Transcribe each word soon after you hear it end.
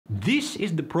this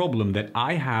is the problem that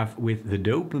I have with the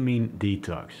dopamine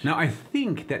detox. Now, I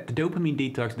think that the dopamine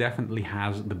detox definitely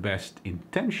has the best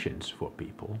intentions for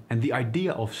people. And the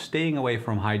idea of staying away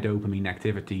from high dopamine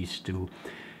activities to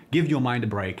give your mind a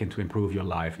break and to improve your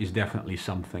life is definitely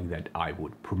something that I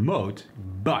would promote.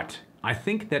 But I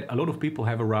think that a lot of people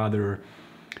have a rather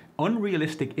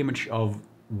unrealistic image of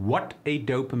what a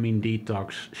dopamine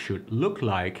detox should look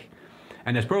like.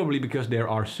 And that's probably because there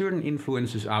are certain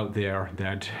influences out there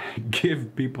that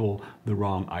give people the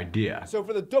wrong idea. So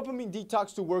for the dopamine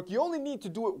detox to work, you only need to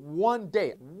do it one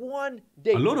day. One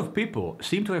day. A lot of people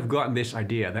seem to have gotten this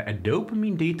idea that a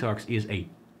dopamine detox is a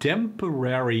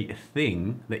temporary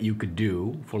thing that you could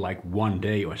do for like one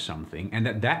day or something, and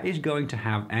that is going to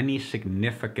have any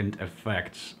significant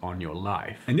effects on your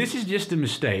life. And this is just a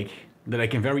mistake that I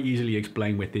can very easily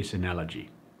explain with this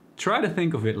analogy. Try to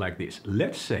think of it like this.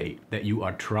 Let's say that you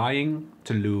are trying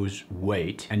to lose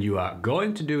weight and you are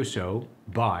going to do so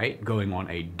by going on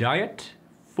a diet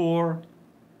for,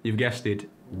 you've guessed it,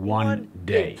 one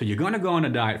day. So you're gonna go on a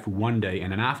diet for one day,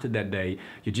 and then after that day,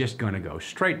 you're just gonna go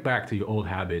straight back to your old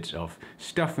habits of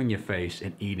stuffing your face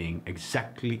and eating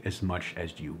exactly as much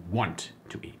as you want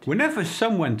to eat. Whenever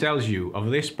someone tells you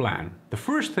of this plan, the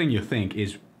first thing you think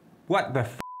is, what the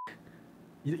f***?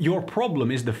 Your problem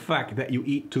is the fact that you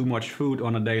eat too much food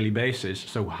on a daily basis.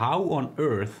 So how on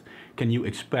earth can you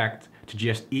expect to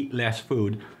just eat less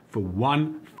food for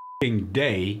one f***ing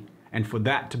day and for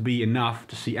that to be enough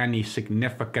to see any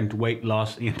significant weight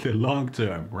loss in the long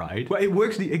term, right? Well, it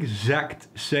works the exact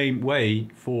same way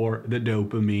for the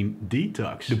dopamine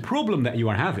detox. The problem that you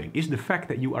are having is the fact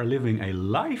that you are living a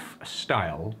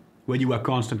lifestyle where you are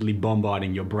constantly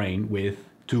bombarding your brain with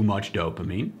too much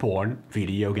dopamine, porn,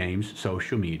 video games,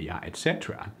 social media,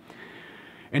 etc.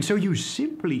 And so you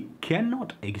simply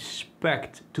cannot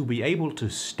expect to be able to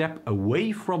step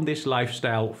away from this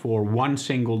lifestyle for one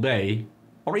single day,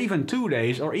 or even 2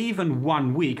 days, or even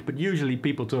 1 week, but usually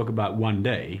people talk about one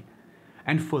day,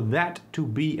 and for that to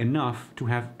be enough to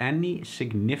have any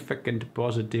significant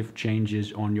positive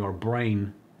changes on your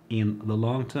brain in the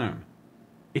long term.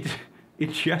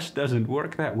 It just doesn't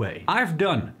work that way. I've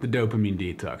done the dopamine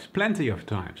detox plenty of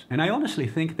times, and I honestly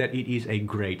think that it is a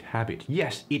great habit.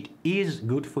 Yes, it is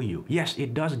good for you. Yes,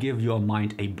 it does give your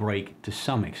mind a break to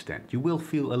some extent. You will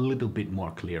feel a little bit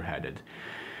more clear-headed.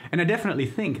 And I definitely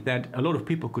think that a lot of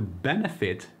people could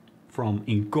benefit from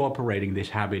incorporating this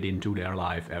habit into their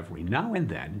life every now and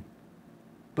then.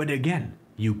 But again,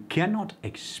 you cannot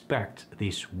expect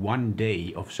this one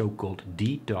day of so-called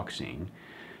detoxing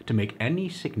to make any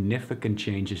significant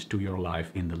changes to your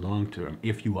life in the long term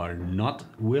if you are not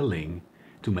willing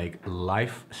to make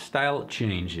lifestyle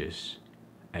changes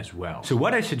as well. So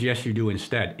what I suggest you do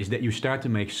instead is that you start to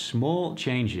make small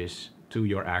changes to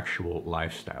your actual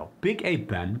lifestyle. Pick a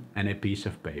pen and a piece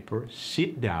of paper,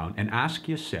 sit down and ask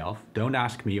yourself, don't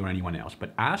ask me or anyone else,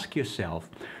 but ask yourself,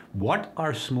 what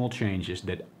are small changes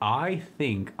that I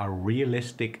think are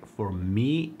realistic for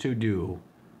me to do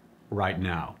right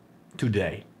now,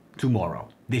 today, tomorrow,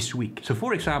 this week? So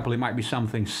for example, it might be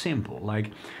something simple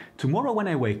like, tomorrow when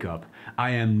I wake up,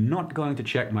 I am not going to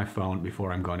check my phone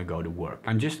before I'm going to go to work.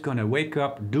 I'm just going to wake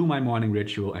up, do my morning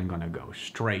ritual and going to go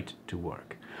straight to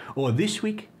work. Or this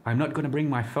week, I'm not going to bring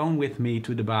my phone with me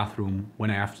to the bathroom when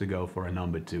I have to go for a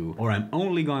number 2. Or I'm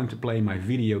only going to play my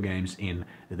video games in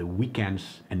the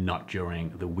weekends and not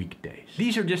during the weekdays.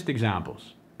 These are just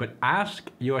examples. But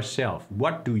ask yourself,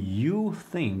 what do you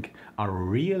think are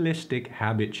realistic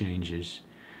habit changes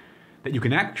that you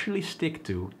can actually stick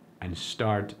to and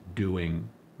start doing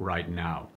right now?